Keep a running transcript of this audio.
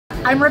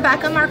I'm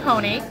Rebecca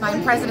Marconi.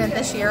 I'm president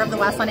this year of the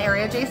Westland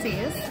Area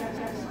Jaycees.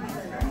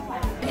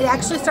 It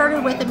actually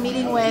started with a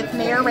meeting with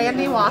Mayor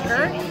Randy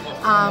Walker.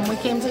 We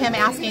came to him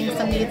asking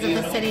some needs of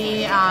the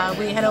city.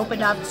 We had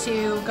opened up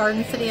to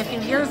Garden City a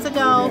few years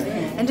ago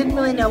and didn't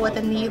really know what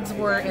the needs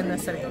were in the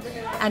city.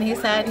 And he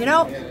said, you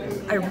know,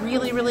 I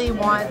really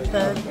want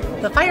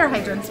the fire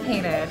hydrants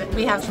painted.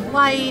 We have some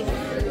light,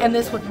 and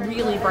this would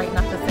really brighten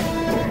up the city.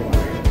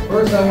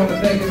 First, I want to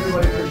thank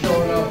everybody for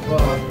showing up for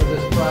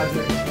this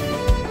project.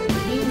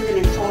 We're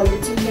going to call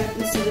your team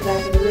captains to the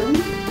back of the room.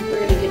 We're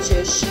going to get you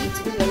a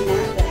sheet with a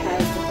map that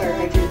has the fire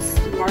hydrants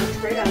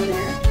marked right on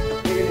there.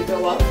 You're going to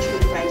go out, try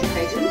to find your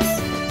hydrants.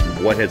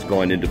 What has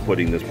gone into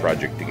putting this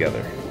project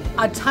together?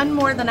 A ton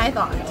more than I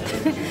thought.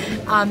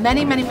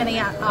 Many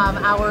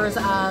hours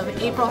of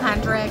April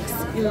Hendricks,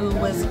 who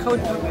was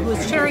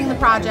chairing the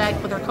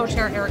project with her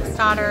co-chair Eric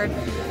Stoddard,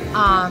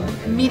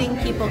 meeting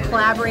people,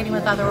 collaborating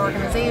with other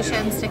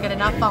organizations to get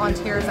enough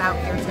volunteers out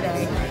here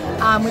today.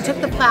 We took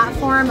the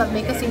platform of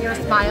Make a Senior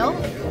Smile,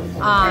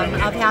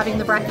 of having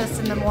the breakfast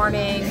in the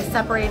morning,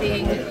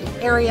 separating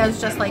areas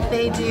just like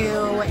they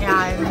do,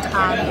 and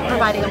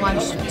providing a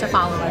lunch to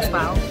follow as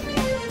well.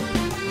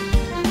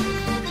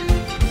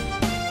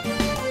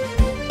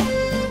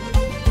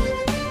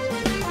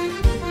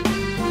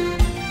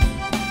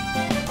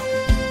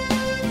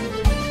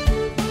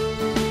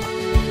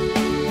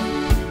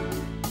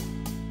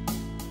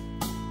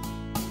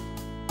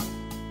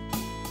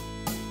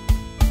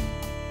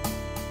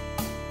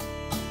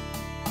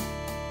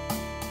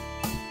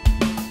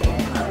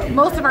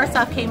 Most of our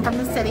stuff came from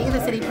the city.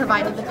 The city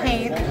provided the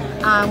paint.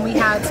 We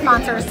had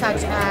sponsors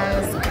such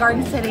as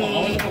Garden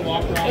City,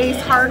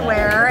 Ace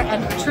Hardware,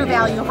 and True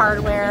Value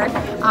Hardware,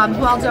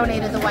 who all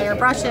donated the wire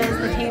brushes,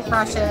 the paint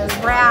brushes,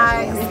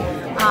 rags,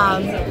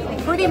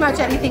 pretty much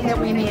anything that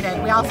we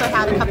needed. We also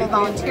had a couple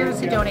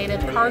volunteers who donated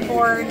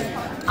cardboard.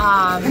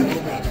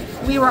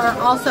 We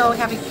also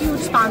have a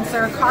huge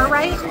sponsor,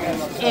 Cartwright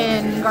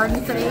in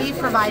Garden City,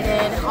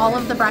 provided all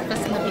of the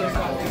breakfast and the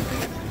beautify.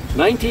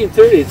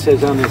 1930 it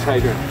says on this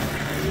hydrant.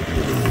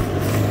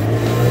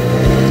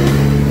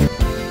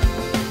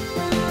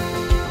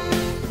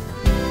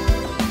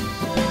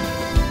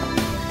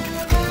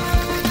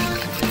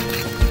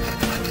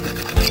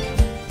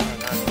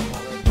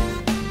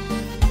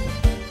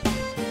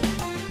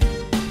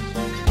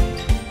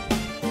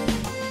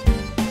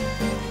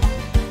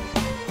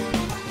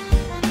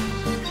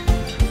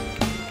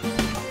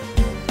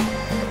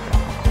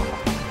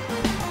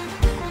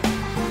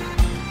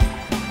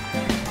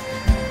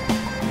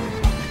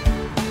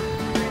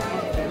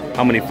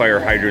 How many fire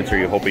hydrants are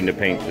you hoping to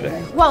paint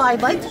today? Well,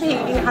 I'd like to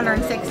paint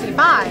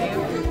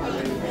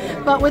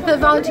 865, but with the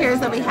volunteers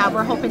that we have,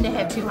 we're hoping to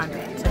hit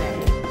 200 today.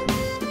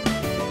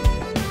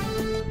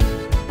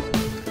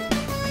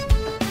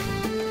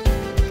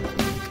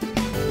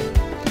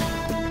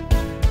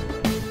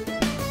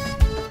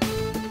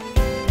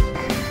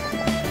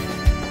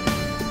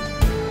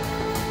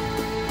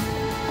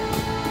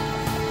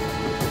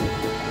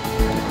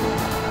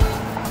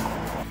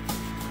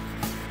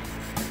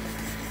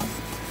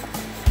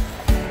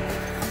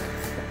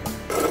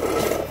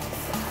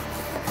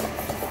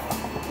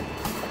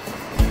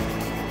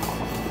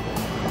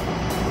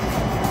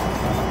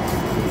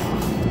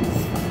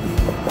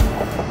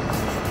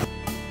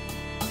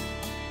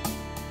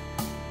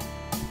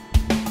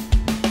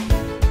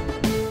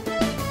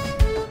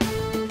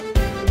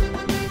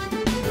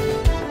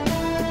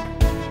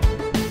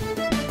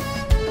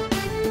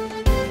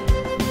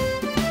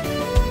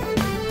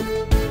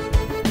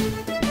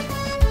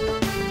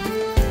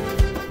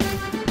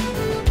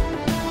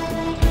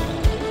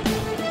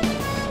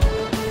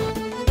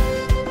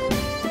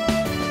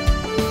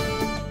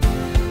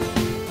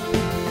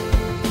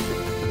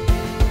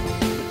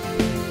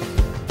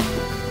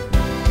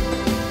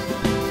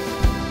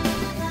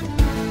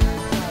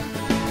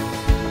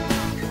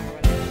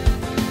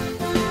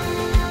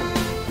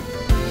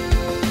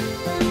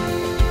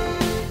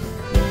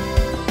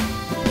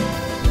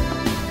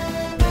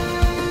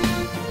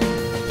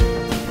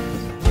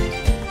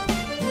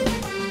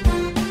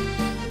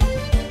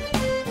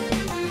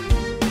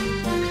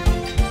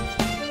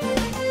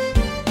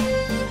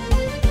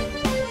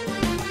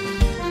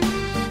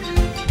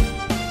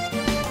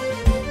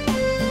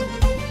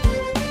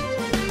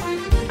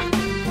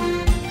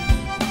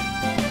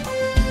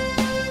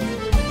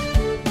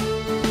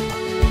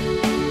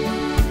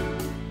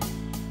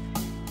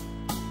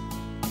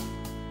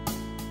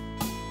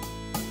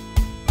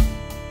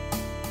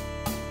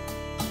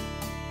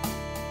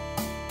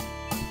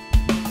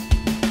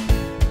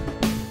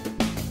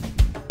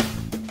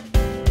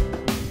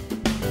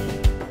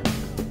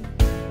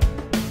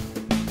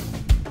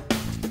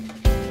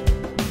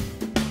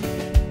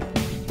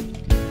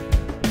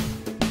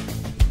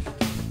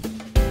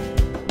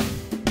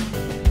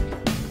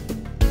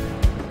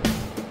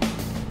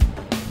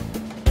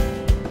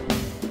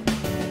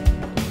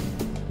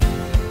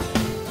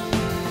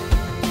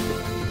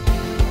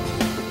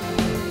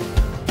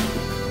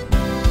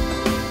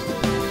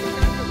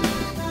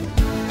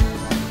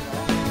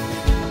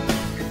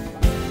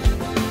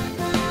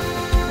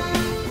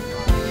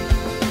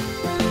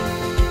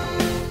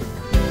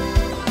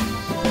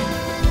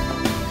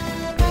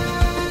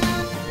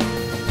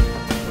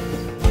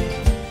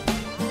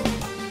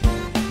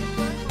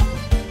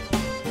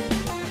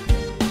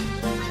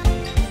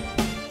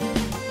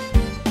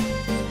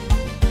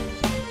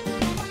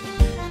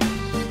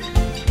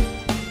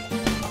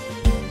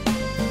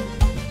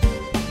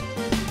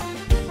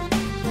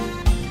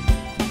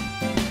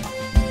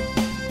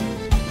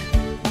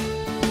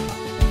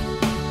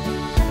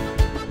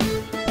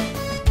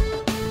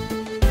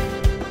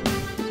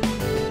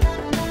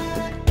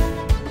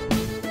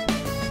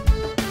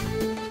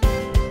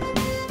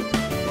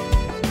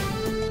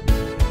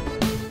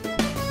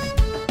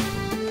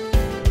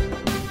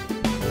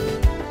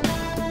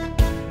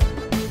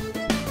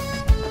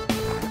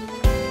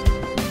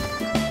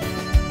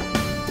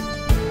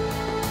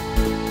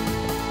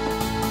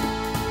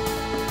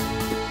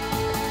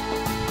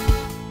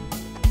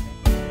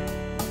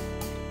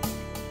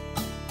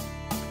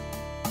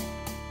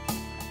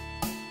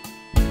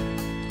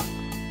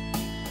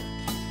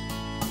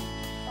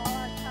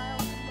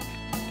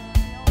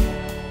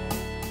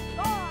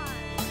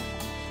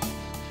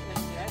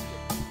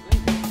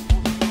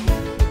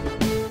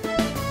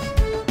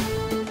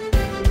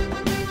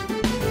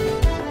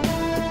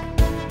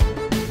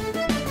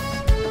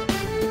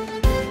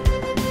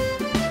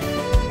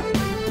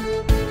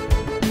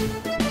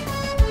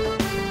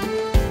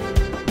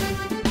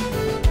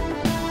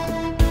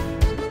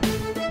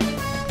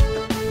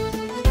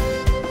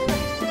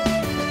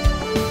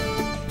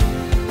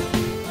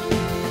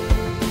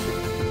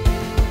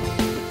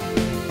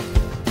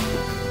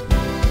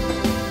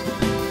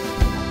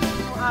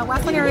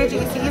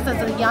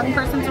 is a young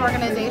person's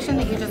organization,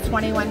 the ages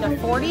 21 to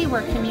 40.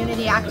 We're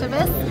community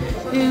activists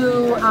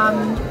who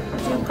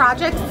do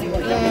projects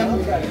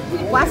in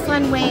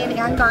Westland, Wayne,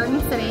 and Garden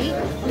City.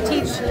 We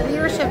teach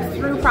leadership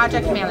through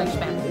project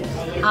management.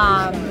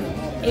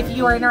 If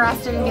you are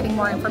interested in getting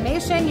more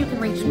information, you can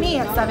reach me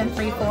at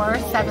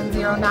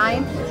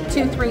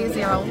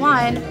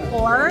 734-709-2301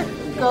 or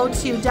go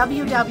to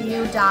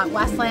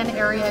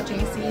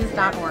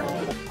www.westlandareajaycees.org.